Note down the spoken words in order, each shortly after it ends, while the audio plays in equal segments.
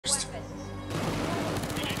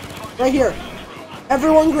Right here.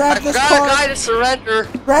 Everyone grab this card. I got a guy to surrender.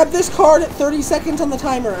 Grab this card at 30 seconds on the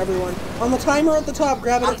timer, everyone. On the timer at the top,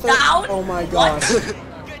 grab it at 30. Down? Oh my god.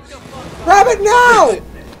 Grab it now!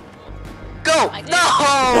 Go! No!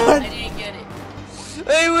 I didn't get it.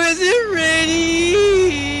 I wasn't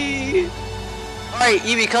ready! Alright,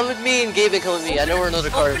 Evie, come with me, and Gaben, come with me. I know where another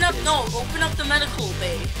card is. Open up the medical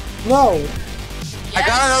bay. No.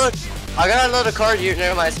 Yes? I got another card here.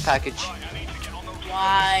 Never mind, it's a package.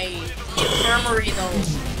 Why? The infirmary, though.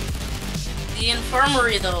 The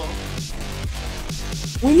infirmary, though.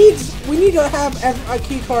 We need to have a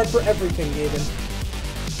key card for everything, Gaben.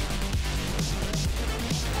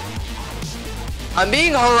 I'm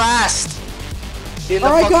being harassed.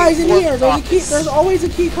 Alright guys, in here, there's always a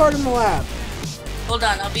key card in the lab. Hold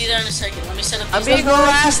on, I'll be there in a second. Let me set up. I'm being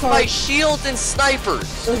harassed by shields and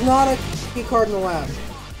snipers. There's not a key card in the lab.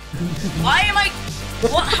 Why am I?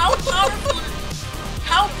 What? How powerful?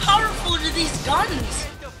 How powerful are these guns?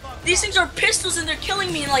 These things are pistols and they're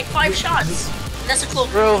killing me in like 5 shots. That's a close.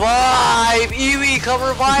 Revive, Evie, come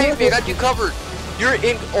revive me. I got you covered. You're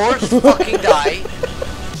in, or fucking die.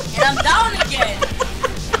 And I'm down again.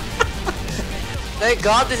 Thank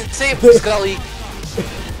God this is safe, Scully.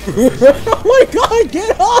 Oh my god,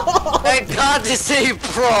 get off! Thank God this ain't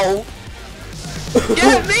pro.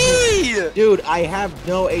 Get me! Dude, I have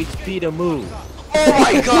no HP to move. Oh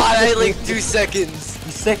my god, I had like 2 seconds.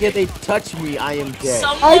 The second they touch me, I am dead.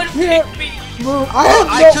 Someone can't pick me. move.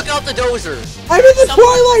 I took out the dozer. I'm in the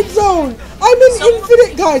Twilight Zone! I'm in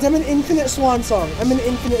infinite, guys, I'm in infinite swan song. I'm in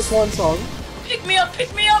infinite swan song. Pick me up, please.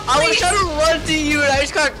 I was trying to run to you and I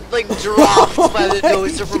just got like dropped by the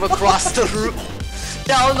dozer from across the room.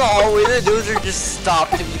 Down the hallway, the dozer just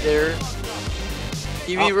stopped me there.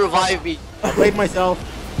 Evie, revive me. I played myself.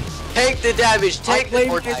 Take the damage, take the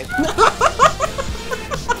more time.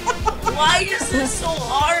 Why is this so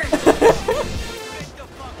hard?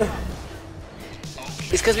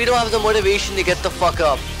 It's because we don't have the motivation to get the fuck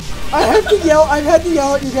up. I've had to yell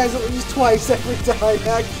at you guys at least twice every time,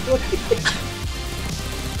 actually.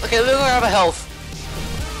 Okay, let me go grab a health.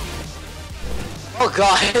 Oh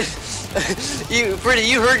god. You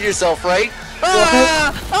heard yourself, right?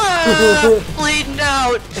 Bleeding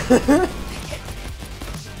out.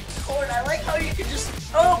 Cord, I like how you can just.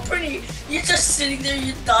 Oh, pretty. You're just sitting there,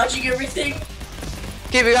 you're dodging everything.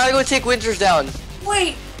 Okay, we gotta go take Winters down.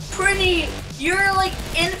 Wait, pretty. You're like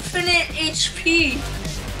infinite HP.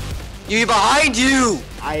 You behind you.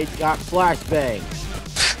 I got flashbang.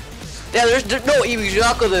 Yeah, there's no Evie. You're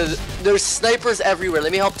not gonna. There's snipers everywhere.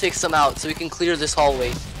 Let me help take some out so we can clear this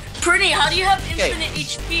hallway. Pretty, how do you have infinite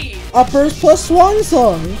HP? Uppers plus swan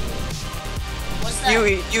song. What's that?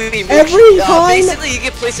 Every time. Basically, you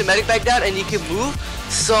can place a medic bag down and you can move,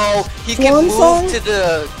 so he can Swan move song? to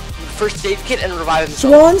the first aid kit and revive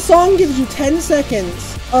himself. Swan song gives you 10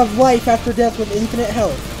 seconds of life after death with infinite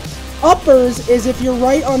health. Uppers is if you're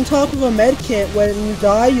right on top of a med kit, when you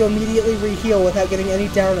die, you immediately re-heal without getting any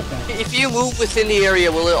down effect. If you move within the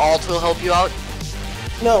area, will it also help you out?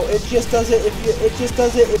 No, it just does it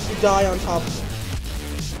if you die on top of it.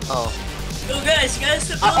 Oh. Oh, guys,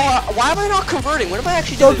 why am I not converting? What am I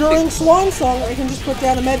actually So doing? during Swan Song, I can just put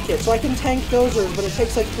down a med kit, so I can tank dozers, but it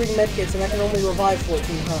takes like 3 med kits, and I can only revive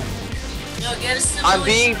 14 times. Yo, get a I'm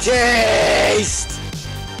being chased!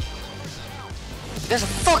 That's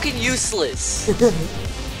fucking useless.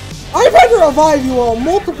 I've had to revive you all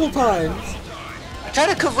multiple times. I'm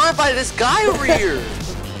trying to convert by this guy over here.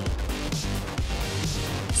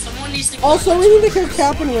 Someone needs to. Also, we need to kill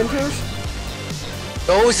Captain Winters.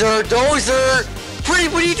 Dozer! Pretty,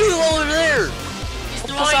 what are you doing over there? He's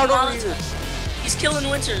throwing Molotovs. He's killing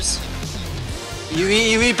Winters.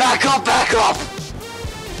 You back up!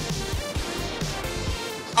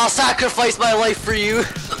 I'll sacrifice my life for you.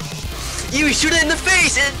 You shoot it in the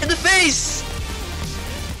face! In the face!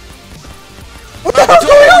 What the hell's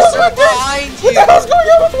going on with Winters? What the hell's going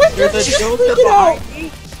on with Winters? There's He's a just dozer freaking out! behind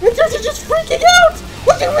me. Winters is just freaking out!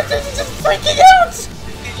 Look at Winters, he's just freaking out!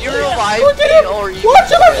 You're reviving Look at him! or you Watch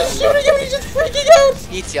him, I'm just shooting him and he's just freaking out!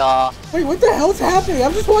 eat ya. Wait, what the hell's happening?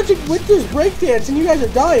 I'm just watching Winters breakdance and you guys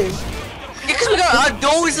are dying. Because we got a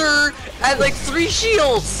dozer and like 3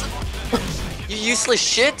 shields. You useless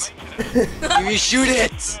shit. You shoot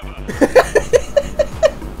it.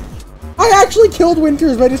 I actually killed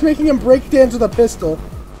Winters by just making him breakdance with a pistol.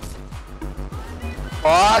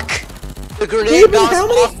 Fuck. The grenade Gaben,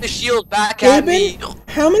 bounced off the shield back at me.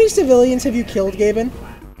 How many civilians have you killed, Gaben?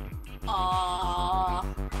 Uh,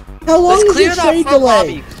 How long Let's is clear your that trade front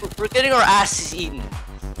delay? lobby. We're getting our asses eaten.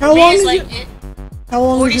 How me, long it's is like your, it, How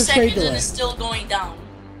long 40 is your trade seconds and delay? it's still going down.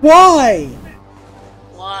 Why?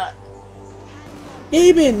 What?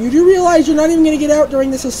 Aben, you do realize you're not even gonna get out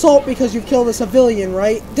during this assault because you've killed a civilian,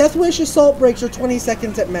 right? Death Wish assault breaks are 20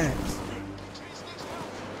 seconds at max.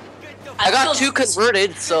 I got 2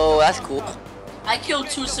 converted, so that's cool. I killed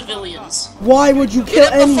 2 civilians. Why would you kill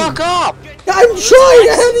Get any? the fuck up! I'm trying!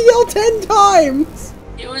 I had to yell 10 times!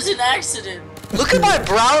 It was an accident. Look at my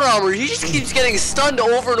brown armor. He just keeps getting stunned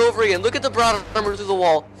over and over again. Look at the brown armor through the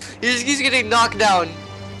wall. He just keeps getting knocked down.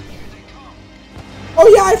 Oh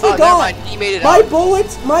yeah, I Never forgot. mind. He made it my out.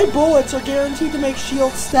 bullets are guaranteed to make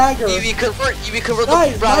shields stagger. You convert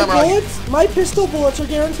Guys, the brown armor. my pistol bullets are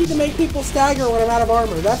guaranteed to make people stagger when I'm out of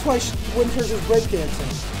armor. That's why Winters is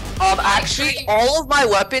breakdancing. Actually, all of my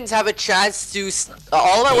weapons have a chance to.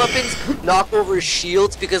 All of my weapons knock over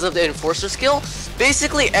shields because of the enforcer skill.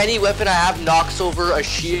 Basically, any weapon I have knocks over a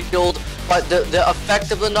shield, but the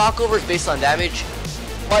effect of the knockover is based on damage.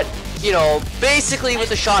 But you know, basically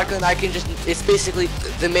with a shotgun, I can just. It's basically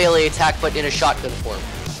the melee attack, but in a shotgun form.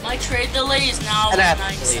 My trade delay is now And I have 9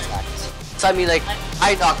 melee seconds. attacks. So I mean, like,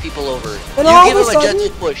 I knock people over. And You all give of a them a sudden-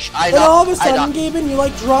 gentle push. And all of a sudden, Gaben, you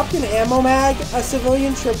like dropped an ammo mag, a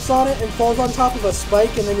civilian trips on it and falls on top of a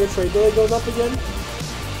spike, and then your trade delay goes up again.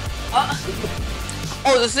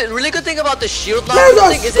 Oh, this is a really good thing about the shield knock There's a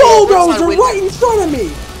thing is it works on skulldozer windows. right in front of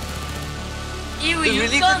me! Ew, The you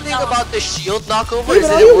really got good thing them. about the shield knockover Gaben, is are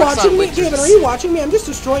that you it works watching on me? winters. Gaben, are you watching me? I'm just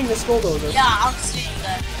destroying the skulldozer. Yeah, I'm seeing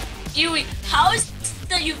that. Ewy, how is it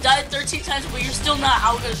that you've died 13 times but you're still not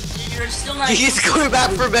out of... You're still not... He's going back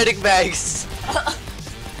for medic bags.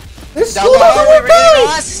 This Down the skulldozer hallway, will we're getting die!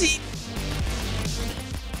 lost.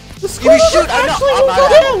 The Give me skulldozer shoot, I'm not- actually I'm will not go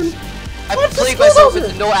ammo. down! I've Watch the played myself skulldozer.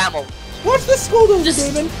 with no ammo. Watch this skulldozer, Just-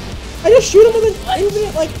 Gaben! I just shoot him with an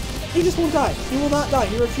infinite, like, he just won't die. He will not die.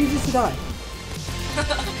 He refuses to die.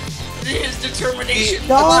 His determination.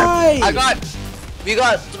 Die! We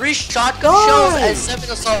got 3 shotgun Die. shells and 7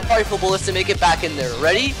 assault rifle bullets to make it back in there.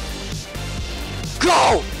 Ready?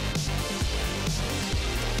 Go!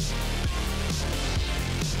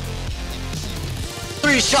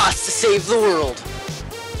 Three shots to save the world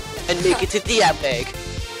and make it to the bag.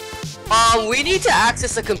 We need to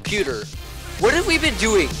access a computer. What have we been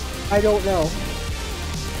doing? I don't know.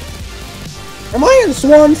 Am I in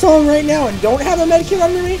Swan Song right now and don't have a medkit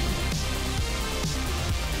under me?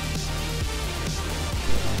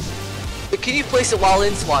 But can you place it while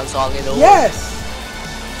in Swan Song? You know? Yes!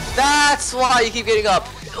 That's why you keep getting up.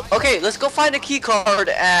 Okay, let's go find a key card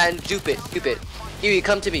and dupe it. Dupe it. Huey,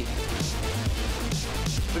 come to me.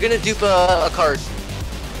 We're gonna dupe a card.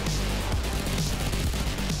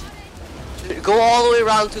 Go all the way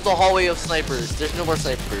around through the hallway of snipers. There's no more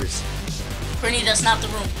snipers. Brittany, that's not the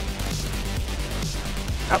room.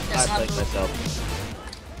 I That's not like the-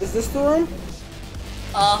 myself. Is this the room?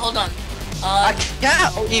 Hold on. I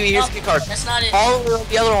can't. Oh, Huey, here's the key card. That's not it. All the way around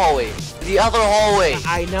the other hallway. The other hallway.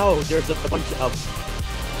 I know, there's a bunch of...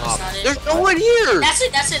 That's not it. There's no one here. That's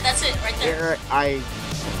it, right there. There,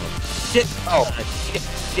 Shit. Oh.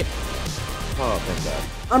 Shit. Oh, thank God.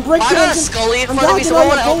 I'm breaking I got a into- Scully in I'm front of me. dodging Someone all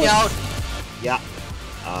wanna help your me out? bullets. Yeah.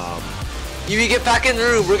 Huey, get back in the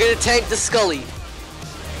room. We're gonna tank the Scully.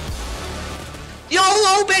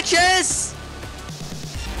 YOLO, bitches!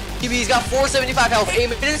 Huey's got 475 health.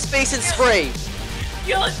 Aim it in space and spray.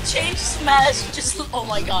 Yo, change smash. Just, oh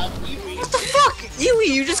my god. What the fuck? Huey,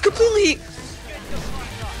 you just completely...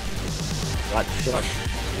 Got shot.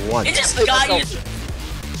 One. It just Wait, got you. let's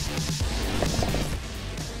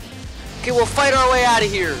Okay, we'll fight our way out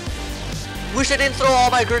of here. Wish I didn't throw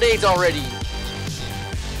all my grenades already.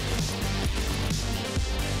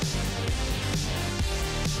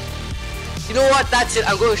 You know what? That's it.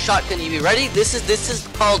 I'm going shotgun EV. Ready? This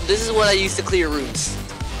is what I use to clear rooms.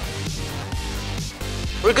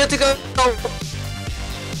 We're good to go.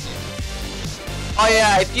 Oh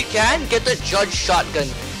yeah, if you can, get the Judge shotgun.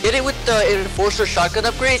 Get it with the Enforcer shotgun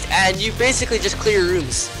upgrades, and you basically just clear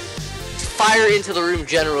rooms. Fire into the room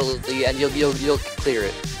generally, and you'll clear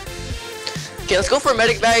it. Okay, let's go for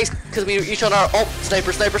medic bags, because we each on our... Oh,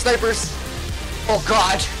 snipers. Oh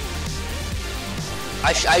god.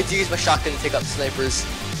 I have to use my shotgun to take out the snipers.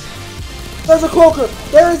 There's a cloaker!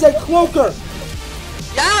 There is a cloaker!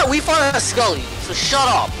 Yeah, we found a Scully, so shut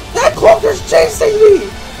up. That cloaker's chasing me!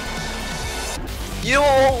 You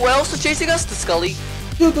know what else is chasing us? The Scully.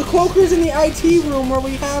 Dude, the cloaker's in the IT room where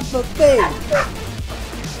we have the thing.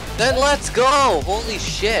 Then let's go! Holy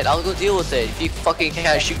shit, I'll go deal with it if you fucking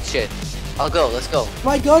can't shoot shit. I'll go, let's go.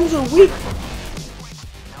 My guns are weak.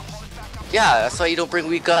 Yeah, that's why you don't bring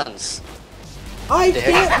weak guns. I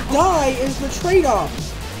can't die is the trade-off.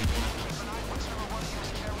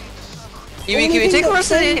 Can we take the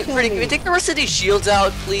rest of the, can we take the rest of these shields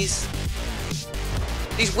out, please?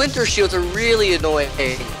 These winter shields are really annoying.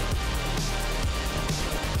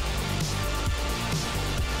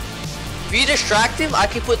 If you distract him, I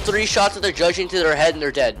can put 3 shots of their judge into their head and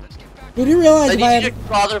they're dead. Did you realize Then if I you have... just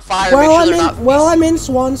draw their fire, make sure they're not while I'm in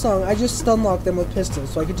Swan Song, I just stun lock them with pistols,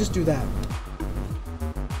 so I could just do that.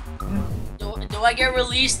 Do I get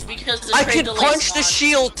released because the I trade can delay punch the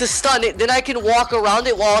shield to stun it, then I can walk around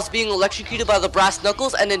it while it's being electrocuted by the brass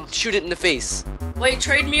knuckles and then shoot it in the face. Wait,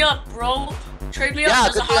 trade me up, bro. Trade me up. Yeah,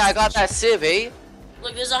 There's good a thing I hostage. got that sieve, eh?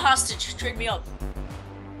 Look, there's a hostage. Trade me up.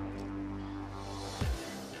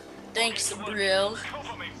 Thanks, bro.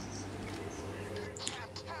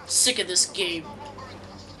 Sick of this game.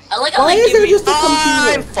 I like how Why they is give there me. just a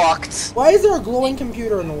I'm computer? fucked. Why is there a glowing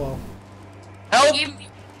computer in the wall? Help! They gave me,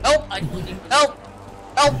 Help! I don't even- Help!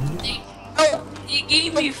 Help! They, Help! they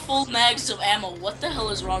gave me full mags of ammo. What the hell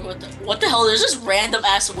is wrong with the? What the hell? There's this random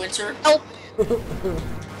ass winter. Help!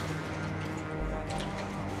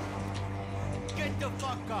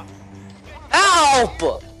 Help!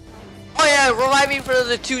 Oh yeah, revive me for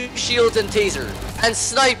the 2 shields and taser. And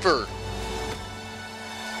sniper.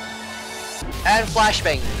 And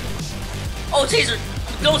flashbang. Oh, taser!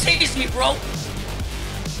 Don't tase me, bro.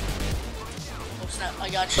 Oh snap! I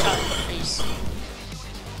got shot in the face.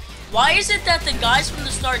 Why is it that the guys from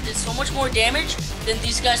the start did so much more damage than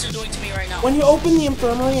these guys are doing to me right now? When you open the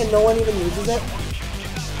infirmary and no one even uses it?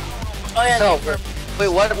 Oh yeah. No, they- wait,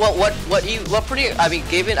 what pretty, I mean,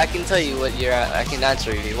 Gavin, I can tell you what you're, I can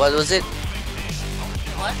answer you. What was it?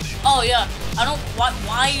 What? Oh yeah. I don't.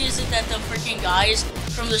 Why is it that the freaking guys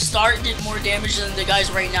from the start did more damage than the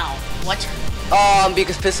guys right now? What?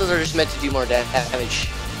 Because pistols are just meant to do more damage.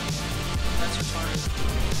 That's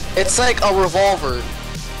retarded. It's like a revolver.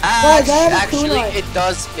 Guys, I have a Actually, kunai. it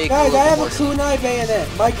does make Guys, a I little have a more sense. kunai bayonet.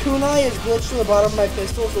 My kunai is glitched to the bottom of my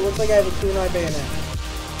pistol, so it looks like I have a kunai bayonet.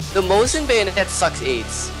 The Mosin bayonet sucks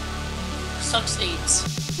AIDS. Sucks AIDS.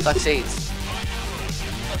 Sucks AIDS.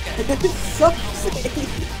 Okay.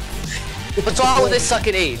 What's wrong with it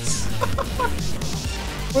sucking AIDS?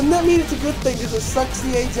 Wouldn't that mean it's a good thing because it sucks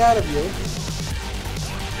the AIDS out of you?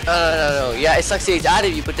 No. Yeah, it sucks the AIDS out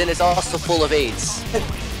of you, but then it's also full of AIDS.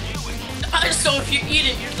 So if you eat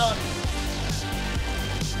it, you're done.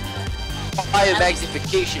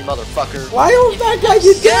 Biomagnification, motherfucker. Why don't that guy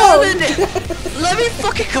get down? Let me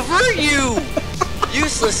fucking convert you!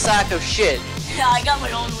 Useless sack of shit. Yeah, I got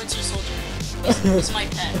my own Winter Soldier. It's my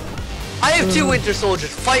pet. I have 2 Winter Soldiers.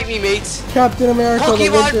 Fight me, mates. Captain America, the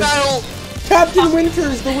Pokemon Winter... battle! Captain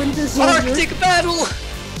Winters, the Winter Soldier. Arctic battle!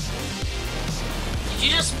 Did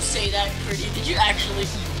you just say that, Pretty? Did you actually?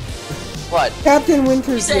 What? Captain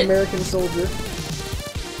Winters, He the said- American soldier.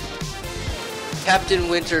 Captain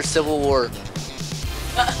Winter Civil War.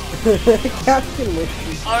 Captain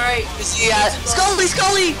Winters. Alright. Yeah,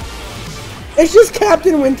 Scully! It's just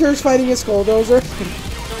Captain Winters fighting a Skulldozer.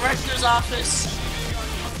 Director's office.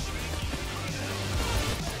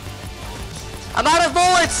 I'm out of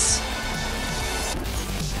bullets!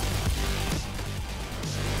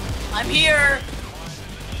 I'm here.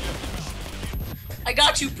 I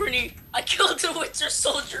got you, Pretty. I killed the Winter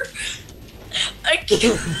Soldier. I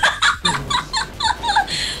killed.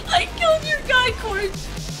 I killed your guy, Corn.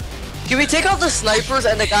 Can we take out the snipers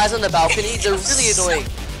and the guys on the balcony? They're really annoying.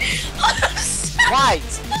 Why?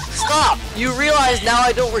 Stop! You realize now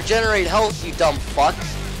I don't regenerate health, you dumb fuck.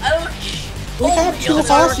 I don't. We have yeah, two that's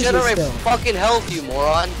I hostages regenerate still. fucking health, you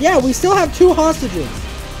moron. Yeah, we still have 2 hostages.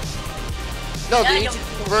 No, Yeah, they need you- to be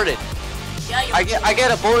converted. Yeah, you. I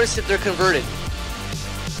get a bonus if they're converted.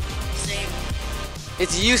 Same.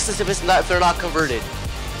 It's useless if they're not converted.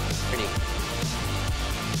 Pretty.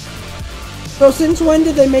 So since when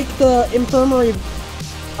did they make the infirmary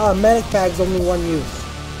medic bags only 1 use?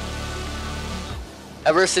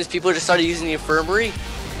 Ever since people just started using the infirmary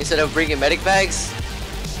instead of bringing medic bags.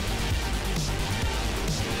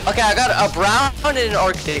 Okay, I got a brown and an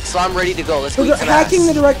arctic, so I'm ready to go. Let's go So eat some hacking the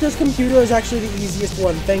ass. director's computer is actually the easiest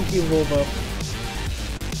one. Thank you, Volvo.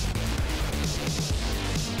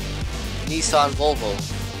 Nissan Volvo.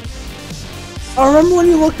 I remember when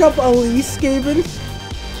you looked up Elise, Gaben,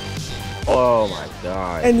 Oh my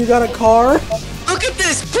god. and you got a car? Look at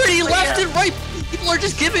this! Pretty left and right! People are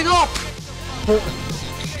just giving up! Look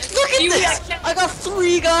at this! I got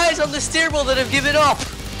 3 guys on the stairwell that have given up!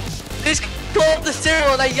 They just go up the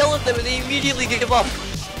stairwell and I yell at them and they immediately give up.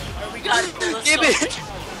 Alright, we got it. Let's Give go. it!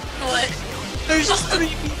 What? There's just 3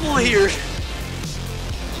 people here!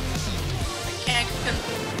 I can't.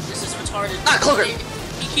 This is retarded. Ah, Cloaker.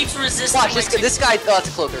 He keeps resisting. Watch, my this guy, it's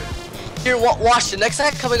a cloaker. Here, watch, the next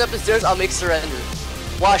guy coming up the stairs, I'll make surrender.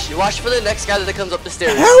 Watch for the next guy that comes up the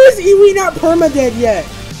stairs. How is Iwi not permadead yet?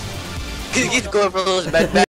 Keep going for those med